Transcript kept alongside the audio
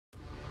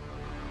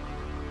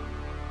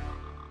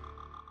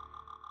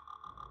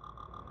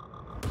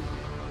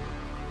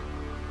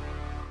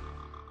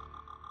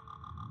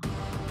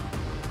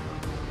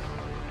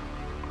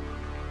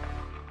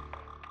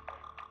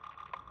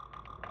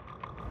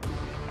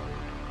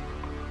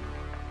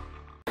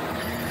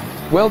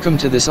Welcome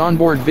to this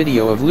onboard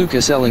video of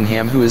Lucas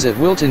Ellingham, who is at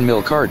Whilton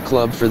Mill Kart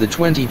Club for the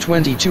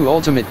 2022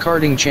 Ultimate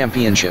Karting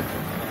Championship.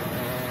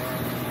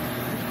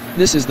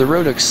 This is the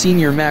Roadx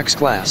Senior Max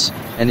class,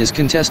 and is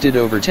contested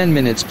over 10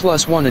 minutes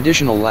plus one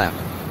additional lap.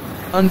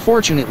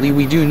 Unfortunately,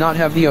 we do not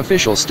have the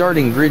official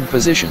starting grid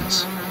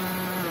positions.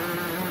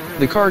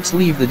 The karts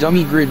leave the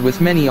dummy grid with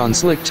many on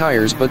slick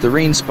tires, but the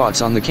rain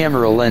spots on the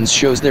camera lens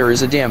shows there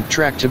is a damp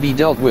track to be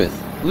dealt with.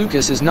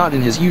 Lucas is not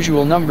in his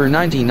usual number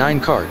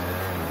 99 kart.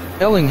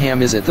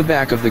 Ellingham is at the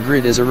back of the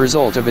grid as a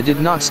result of it did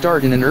not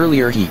start in an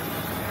earlier heat.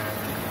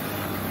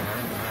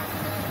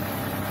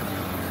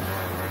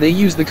 They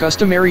use the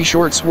customary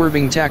short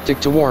swerving tactic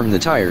to warm the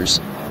tires,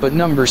 but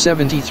number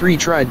 73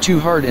 tried too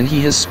hard and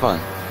he has spun.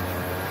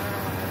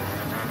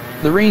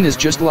 The rain is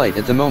just light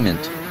at the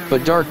moment,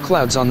 but dark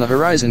clouds on the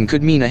horizon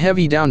could mean a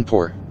heavy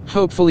downpour.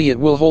 Hopefully it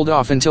will hold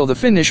off until the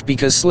finish,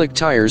 because slick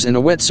tires and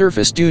a wet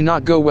surface do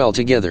not go well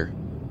together.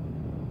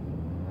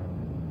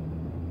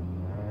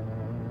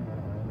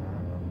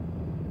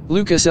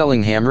 Lucas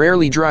Ellingham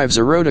rarely drives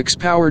a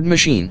Roadx-powered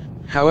machine,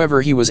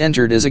 however he was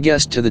entered as a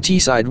guest to the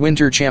Teesside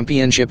Winter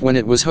Championship when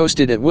it was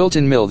hosted at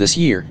Whilton Mill this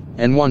year,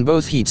 and won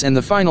both heats and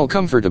the final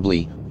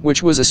comfortably,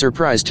 which was a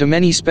surprise to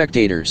many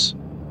spectators.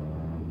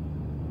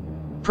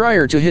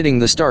 Prior to hitting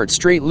the start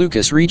straight,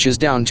 Lucas reaches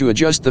down to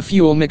adjust the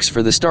fuel mix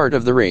for the start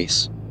of the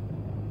race.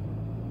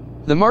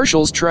 The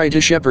marshals try to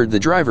shepherd the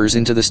drivers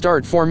into the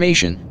start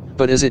formation,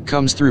 but as it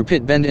comes through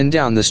pit bend and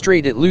down the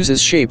straight it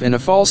loses shape and a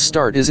false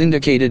start is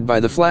indicated by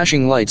the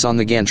flashing lights on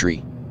the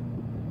gantry.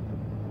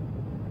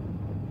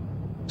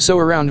 So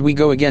around we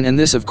go again, and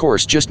this of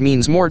course just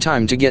means more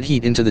time to get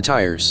heat into the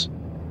tires.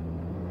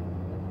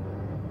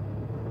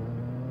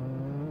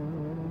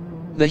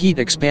 The heat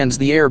expands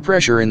the air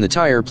pressure in the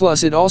tire,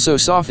 plus it also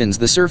softens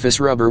the surface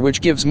rubber,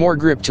 which gives more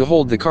grip to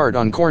hold the kart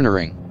on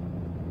cornering.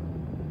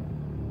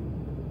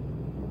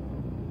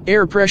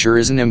 Air pressure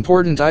is an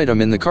important item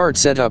in the kart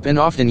setup, and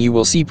often you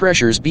will see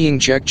pressures being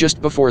checked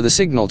just before the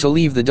signal to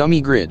leave the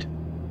dummy grid.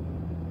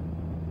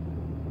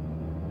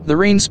 The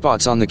rain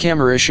spots on the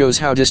camera shows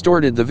how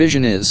distorted the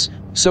vision is,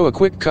 so a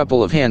quick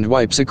couple of hand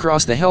wipes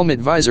across the helmet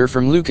visor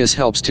from Lucas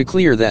helps to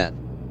clear that.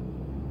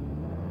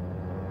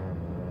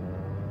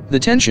 The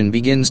tension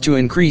begins to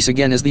increase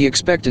again as the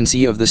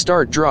expectancy of the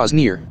start draws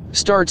near.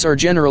 Starts are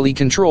generally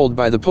controlled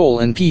by the pole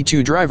and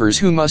P2 drivers,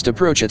 who must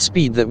approach at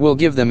speed that will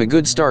give them a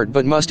good start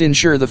but must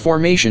ensure the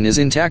formation is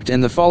intact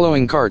and the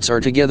following karts are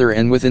together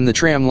and within the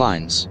tram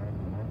lines.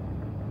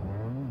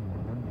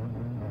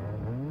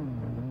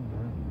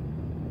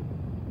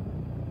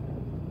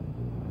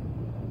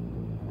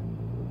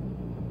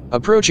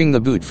 Approaching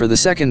the boot for the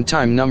second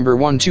time, number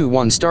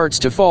 121 starts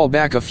to fall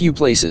back a few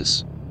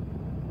places.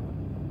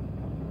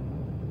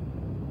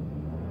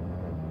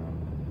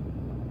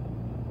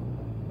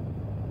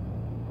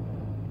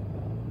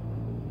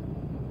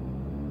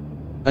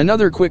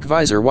 Another quick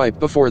visor wipe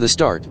before the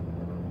start.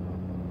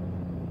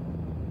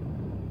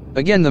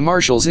 Again, the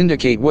marshals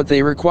indicate what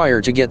they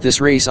require to get this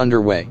race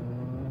underway.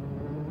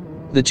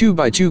 The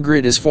 2x2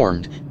 grid is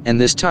formed, and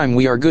this time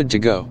we are good to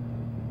go.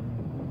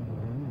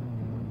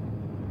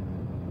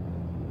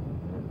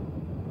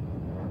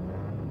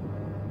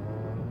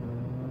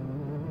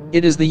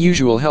 It is the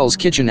usual Hell's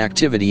Kitchen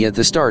activity at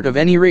the start of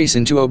any race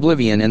into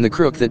oblivion, and the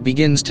crook that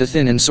begins to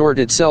thin and sort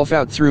itself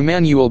out through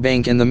Manual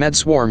Bank and the Med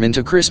Swarm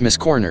into Christmas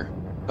Corner.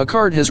 A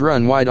kart has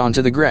run wide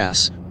onto the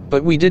grass,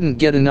 but we didn't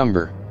get a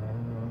number.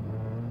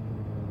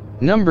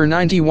 Number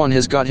 91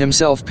 has got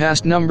himself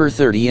past number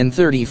 30 and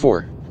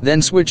 34,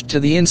 then switched to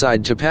the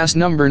inside to pass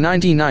number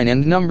 99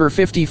 and number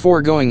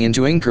 54 going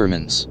into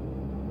Inkermans.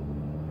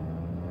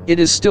 It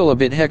is still a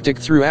bit hectic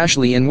through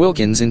Ashley and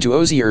Wilkins into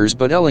Osiers,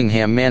 but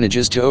Ellingham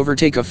manages to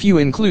overtake a few,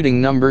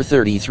 including number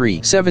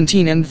 33,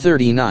 17 and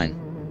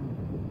 39.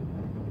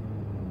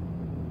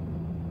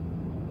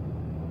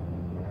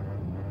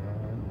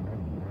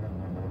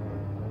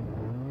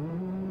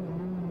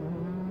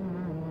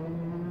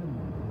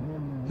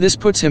 This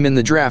puts him in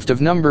the draft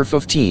of number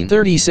 15,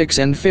 36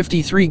 and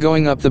 53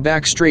 going up the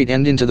back straight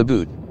and into the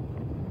boot.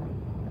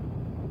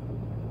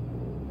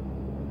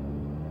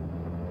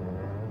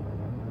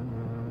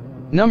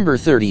 Number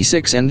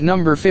 36 and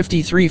number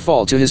 53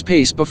 fall to his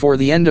pace before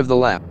the end of the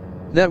lap.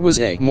 That was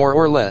a more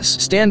or less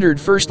standard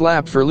first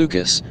lap for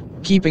Lucas,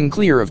 keeping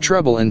clear of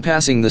trouble and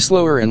passing the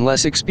slower and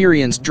less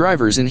experienced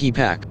drivers in he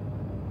pack.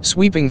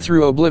 Sweeping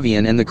through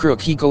oblivion and the crook,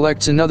 he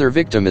collects another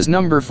victim as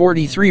number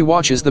 43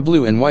 watches the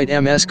blue and white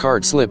MS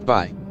kart slip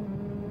by.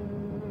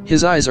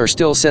 His eyes are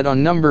still set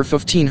on number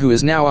 15, who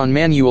is now on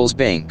Manuel's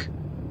bank.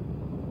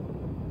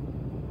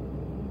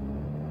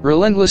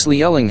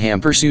 Relentlessly,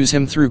 Ellingham pursues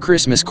him through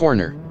Christmas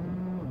Corner.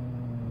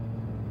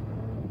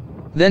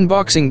 Then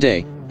Boxing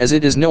Day, as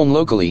it is known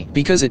locally,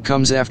 because it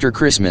comes after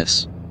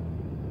Christmas.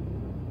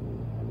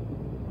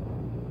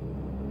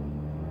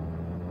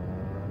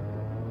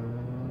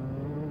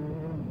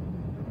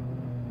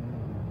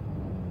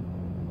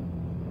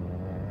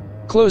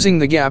 Closing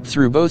the gap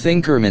through both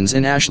Inkermans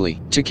and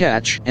Ashley, to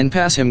catch and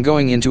pass him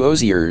going into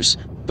Osiers,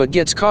 but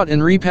gets caught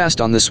and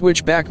repassed on the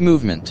switchback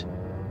movement.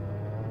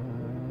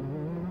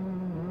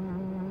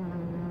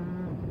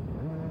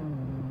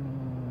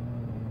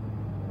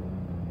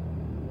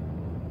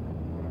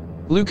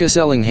 Lucas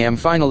Ellingham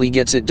finally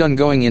gets it done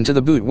going into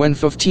the boot when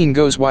 15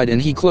 goes wide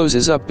and he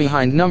closes up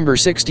behind number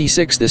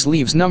 66. This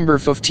leaves number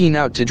 15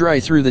 out to dry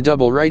through the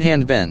double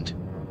right-hand bend.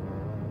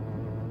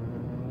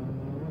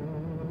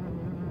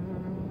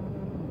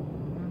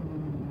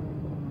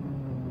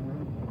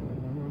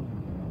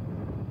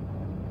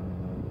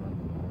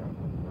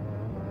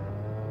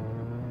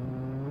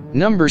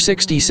 Number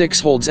 66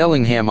 holds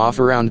Ellingham off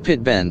around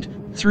pit bend,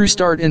 through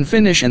start and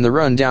finish and the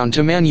run down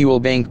to Manual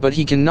Bank, but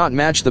he cannot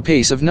match the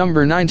pace of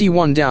number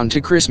 91 down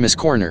to Christmas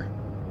Corner.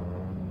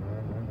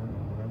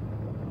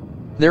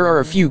 There are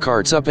a few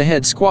karts up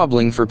ahead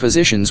squabbling for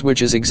positions,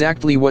 which is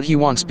exactly what he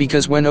wants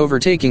because when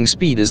overtaking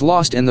speed is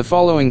lost and the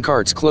following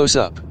karts close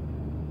up.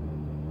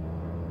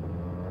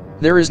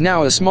 There is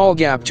now a small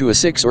gap to a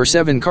 6 or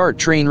 7 kart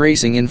train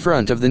racing in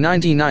front of the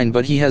 99,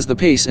 but he has the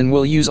pace and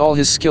will use all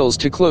his skills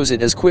to close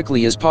it as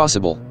quickly as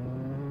possible.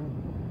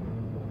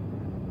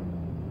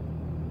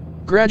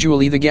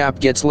 Gradually the gap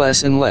gets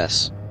less and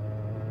less,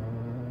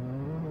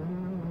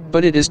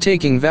 but it is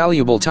taking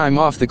valuable time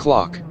off the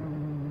clock.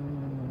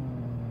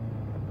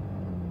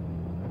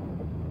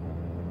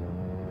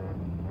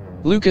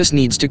 Lucas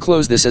needs to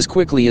close this as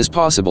quickly as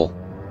possible.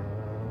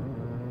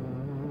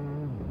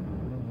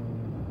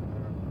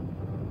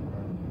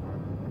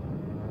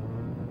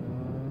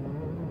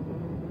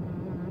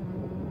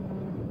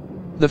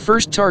 The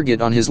first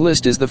target on his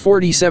list is the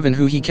 47,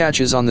 who he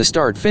catches on the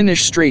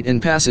start-finish straight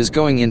and passes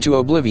going into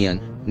oblivion,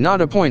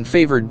 not a point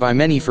favored by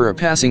many for a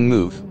passing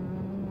move.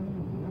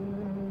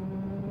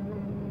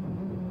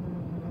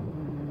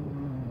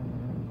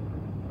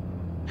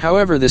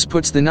 However, this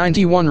puts the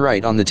 91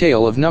 right on the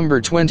tail of number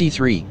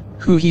 23,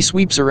 who he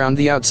sweeps around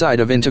the outside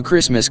of into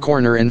Christmas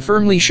Corner and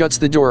firmly shuts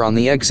the door on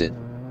the exit.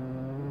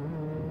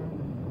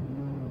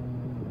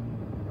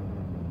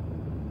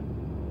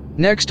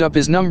 Next up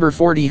is number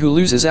 40, who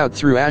loses out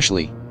through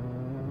Ashley.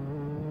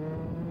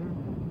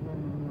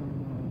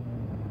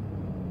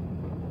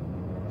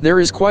 There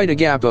is quite a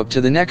gap up to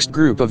the next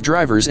group of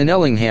drivers and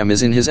Ellingham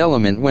is in his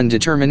element when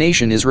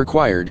determination is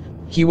required.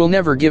 He will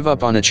never give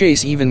up on a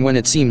chase even when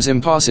it seems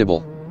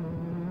impossible.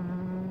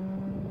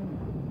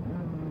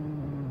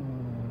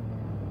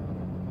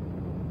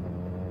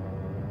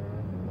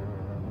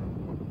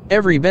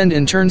 Every bend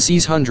and turn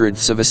sees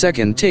hundredths of a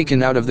second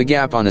taken out of the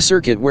gap on a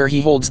circuit where he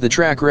holds the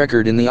track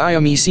record in the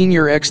IME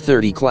Senior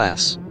X30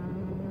 class.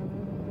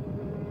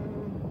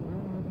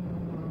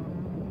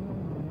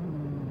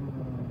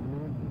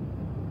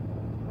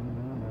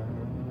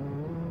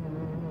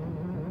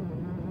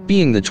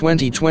 Being the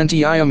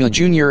 2020 IME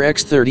Junior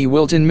X30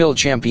 Whilton Mill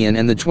champion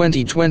and the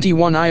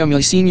 2021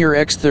 IME Senior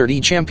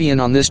X30 champion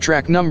on this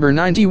track, number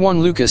 91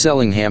 Lucas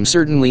Ellingham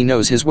certainly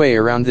knows his way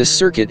around this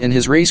circuit, and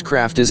his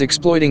racecraft is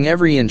exploiting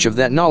every inch of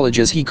that knowledge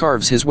as he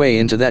carves his way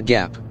into that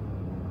gap.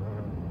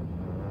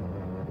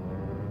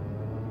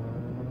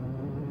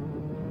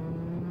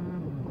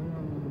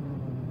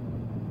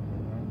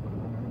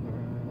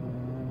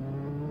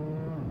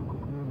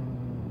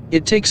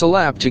 It takes a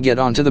lap to get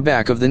onto the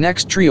back of the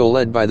next trio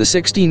led by the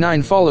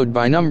 69, followed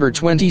by number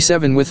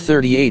 27 with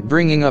 38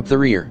 bringing up the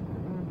rear.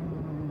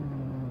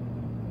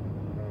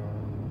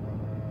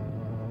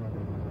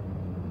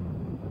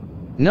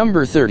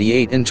 Number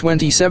 38 and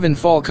 27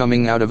 fall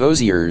coming out of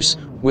Osiers,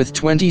 with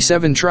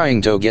 27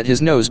 trying to get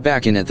his nose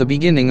back in at the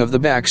beginning of the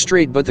back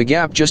straight, but the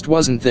gap just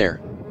wasn't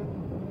there.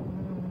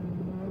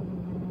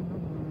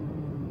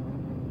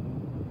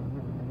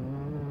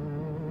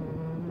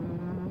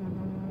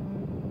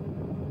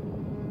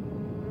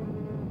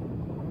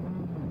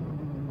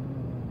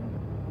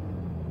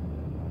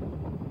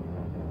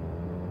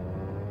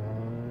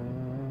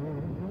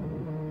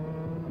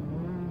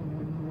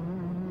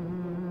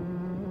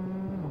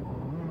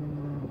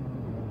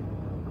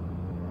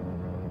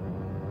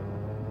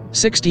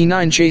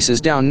 '69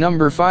 chases down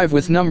number 5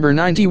 with number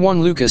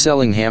 91 Lucas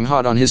Ellingham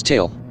hot on his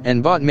tail,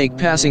 and bot make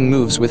passing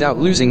moves without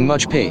losing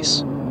much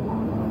pace.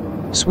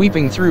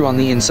 Sweeping through on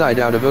the inside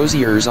out of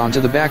Osiers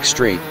onto the back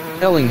straight,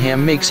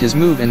 Ellingham makes his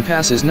move and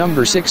passes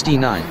number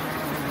 69.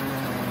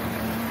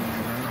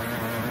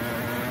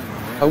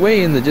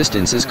 Away in the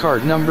distance is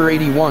kart number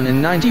 81,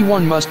 and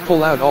 91 must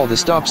pull out all the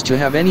stops to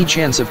have any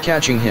chance of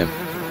catching him.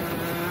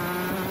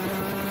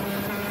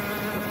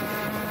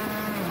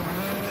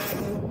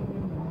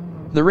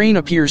 The rain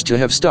appears to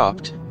have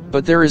stopped,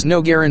 but there is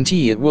no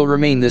guarantee it will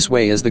remain this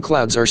way as the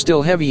clouds are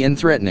still heavy and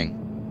threatening.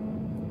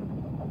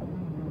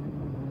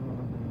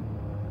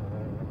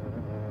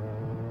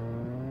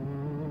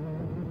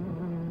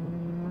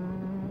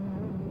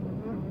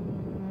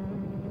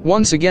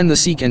 Once again the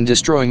seek and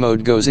destroy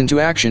mode goes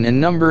into action,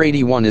 and number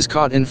 81 is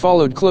caught and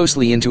followed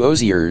closely into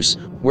Osiers,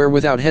 where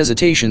without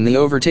hesitation the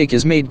overtake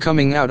is made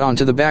coming out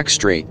onto the back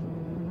straight.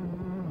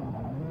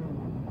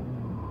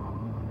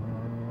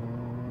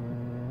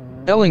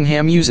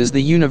 Ellingham uses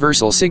the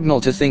universal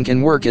signal to think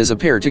and work as a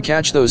pair to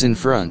catch those in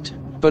front,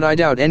 but I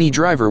doubt any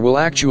driver will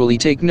actually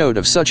take note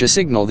of such a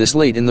signal this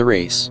late in the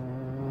race.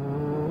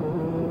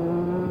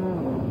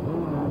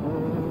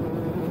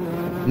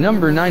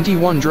 Number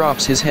 91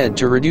 drops his head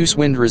to reduce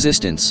wind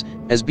resistance,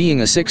 as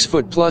being a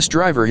 6-foot-plus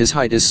driver his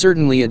height is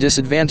certainly a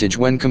disadvantage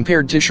when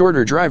compared to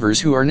shorter drivers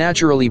who are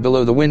naturally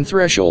below the wind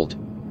threshold.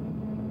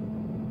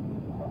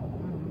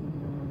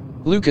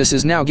 Lucas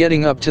is now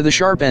getting up to the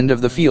sharp end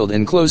of the field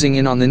and closing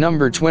in on the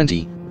number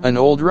 20, an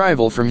old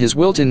rival from his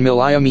Whilton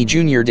Miami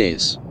junior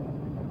days.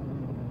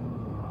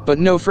 But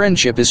no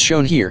friendship is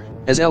shown here,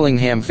 as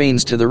Ellingham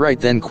feigns to the right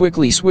then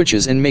quickly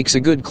switches and makes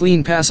a good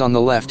clean pass on the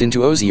left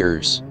into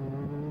Ozier's.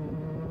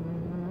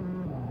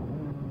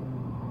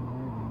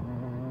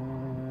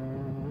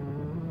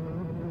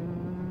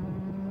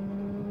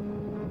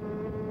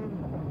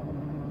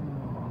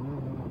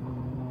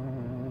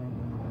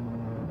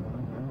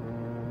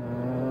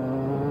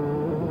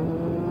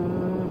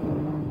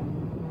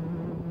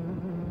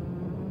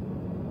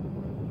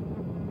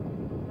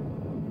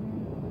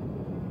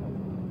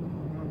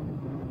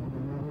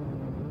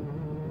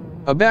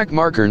 A back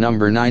marker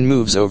number 9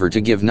 moves over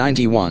to give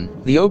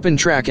 91 the open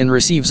track and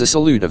receives a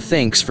salute of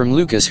thanks from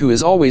Lucas, who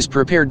is always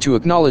prepared to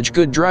acknowledge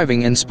good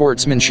driving and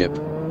sportsmanship.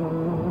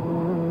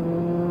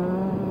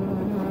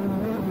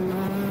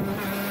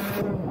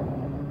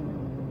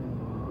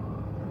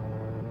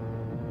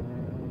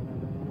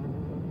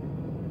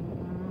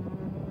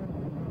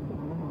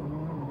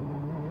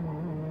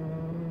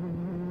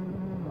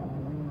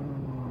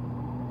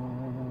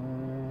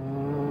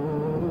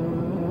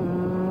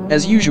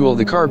 As usual,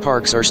 the car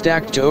parks are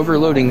stacked to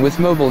overloading with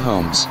mobile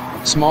homes,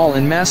 small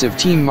and massive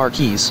team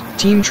marquees,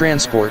 team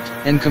transport,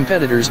 and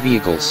competitors'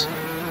 vehicles.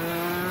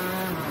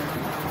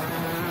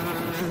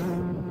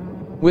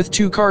 With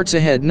 2 karts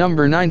ahead,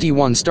 number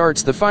 91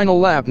 starts the final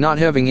lap, not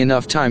having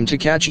enough time to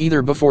catch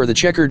either before the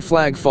checkered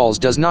flag falls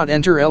does not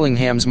enter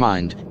Ellingham's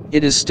mind.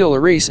 It is still a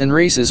race and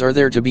races are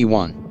there to be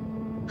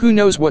won. Who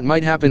knows what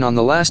might happen on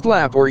the last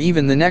lap or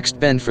even the next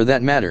bend for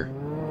that matter.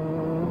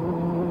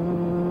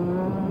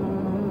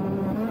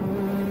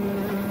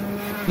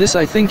 This,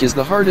 I think, is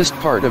the hardest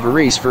part of a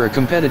race for a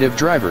competitive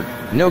driver.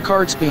 No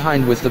karts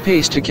behind with the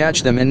pace to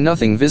catch them and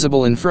nothing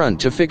visible in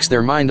front to fix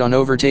their mind on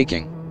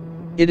overtaking.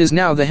 It is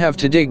now they have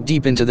to dig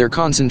deep into their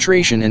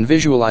concentration and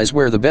visualize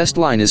where the best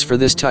line is for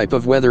this type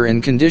of weather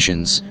and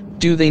conditions.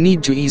 Do they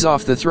need to ease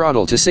off the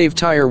throttle to save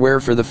tire wear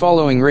for the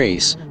following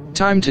race?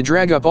 Time to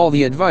drag up all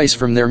the advice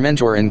from their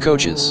mentor and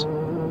coaches.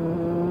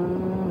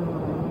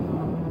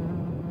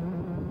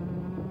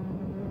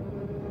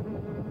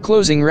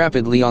 Closing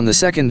rapidly on the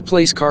second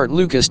place kart,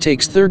 Lucas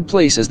takes third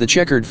place as the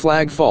checkered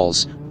flag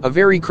falls, a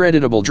very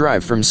creditable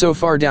drive from so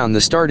far down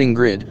the starting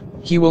grid.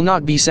 He will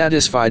not be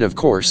satisfied, of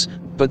course,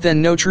 but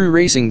then no true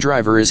racing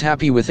driver is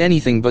happy with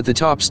anything but the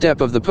top step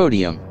of the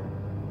podium.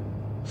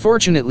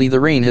 Fortunately, the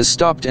rain has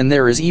stopped and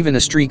there is even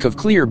a streak of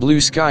clear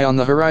blue sky on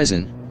the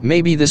horizon.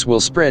 Maybe this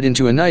will spread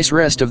into a nice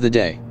rest of the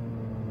day.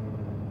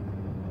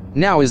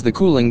 Now is the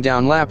cooling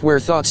down lap where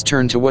thoughts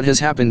turn to what has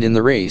happened in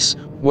the race,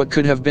 what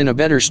could have been a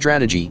better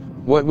strategy,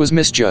 what was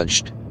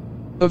misjudged.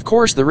 Of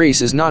course, the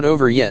race is not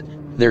over yet.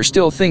 There's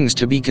still things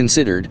to be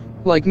considered,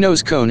 like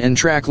nose cone and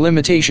track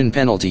limitation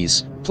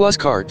penalties, plus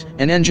kart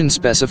and engine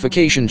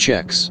specification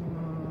checks.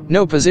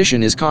 No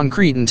position is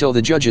concrete until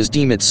the judges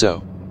deem it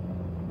so.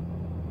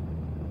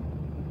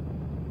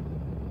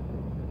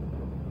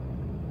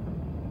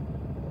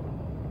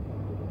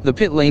 The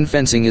pit lane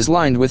fencing is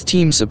lined with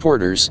team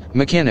supporters,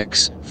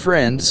 mechanics,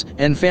 friends,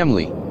 and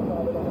family.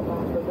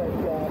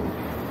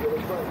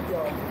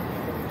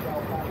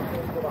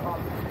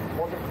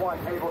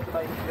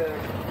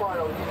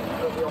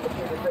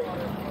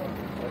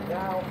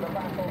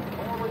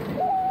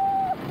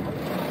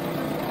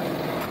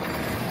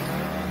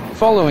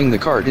 Following the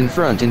kart in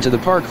front into the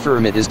park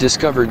firm, it is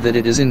discovered that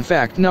it is in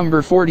fact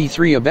number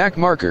 43, a back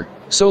marker,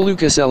 so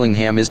Lucas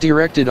Ellingham is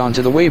directed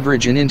onto the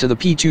weighbridge and into the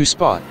P2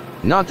 spot,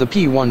 not the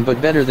P1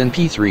 but better than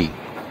P3.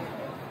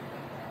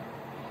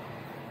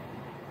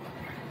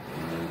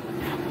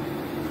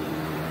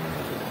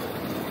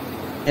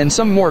 And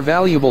some more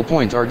valuable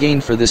points are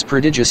gained for this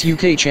prodigious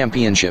UK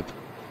championship.